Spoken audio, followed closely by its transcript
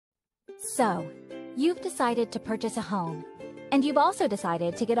So, you've decided to purchase a home, and you've also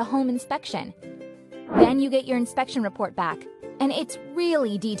decided to get a home inspection. Then you get your inspection report back, and it's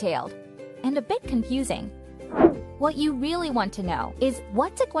really detailed and a bit confusing. What you really want to know is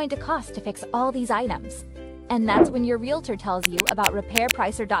what's it going to cost to fix all these items? And that's when your realtor tells you about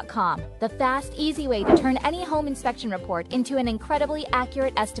RepairPricer.com, the fast, easy way to turn any home inspection report into an incredibly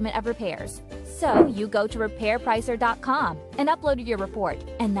accurate estimate of repairs. So you go to RepairPricer.com and upload your report,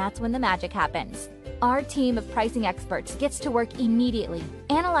 and that's when the magic happens. Our team of pricing experts gets to work immediately,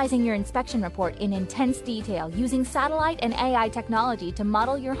 analyzing your inspection report in intense detail using satellite and AI technology to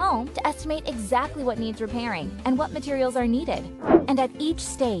model your home to estimate exactly what needs repairing and what materials are needed. And at each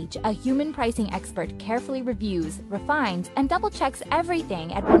stage, a human pricing expert carefully reviews, refines, and double-checks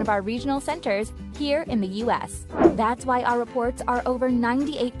everything at one of our regional centers here in the US. That's why our reports are over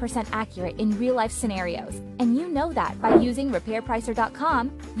 98% accurate in real-life scenarios. And you know that by using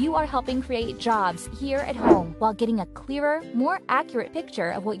RepairPricer.com, you are helping create jobs here at home while getting a clearer, more accurate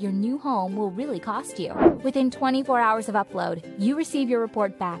picture of what your new home will really cost you. Within 24 hours of upload, you receive your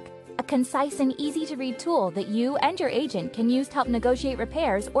report back, a concise and easy-to-read tool that you and your agent can use to help negotiate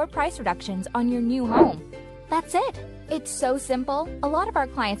repairs or price reductions on your new home. That's it. It's so simple. A lot of our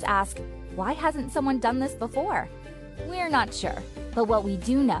clients ask, why hasn't someone done this before? We're not sure. But what we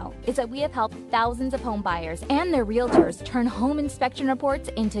do know is that we have helped thousands of home buyers and their realtors turn home inspection reports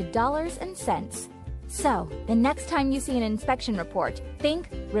into dollars and cents. So, the next time you see an inspection report, think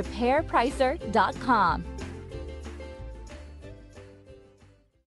RepairPricer.com.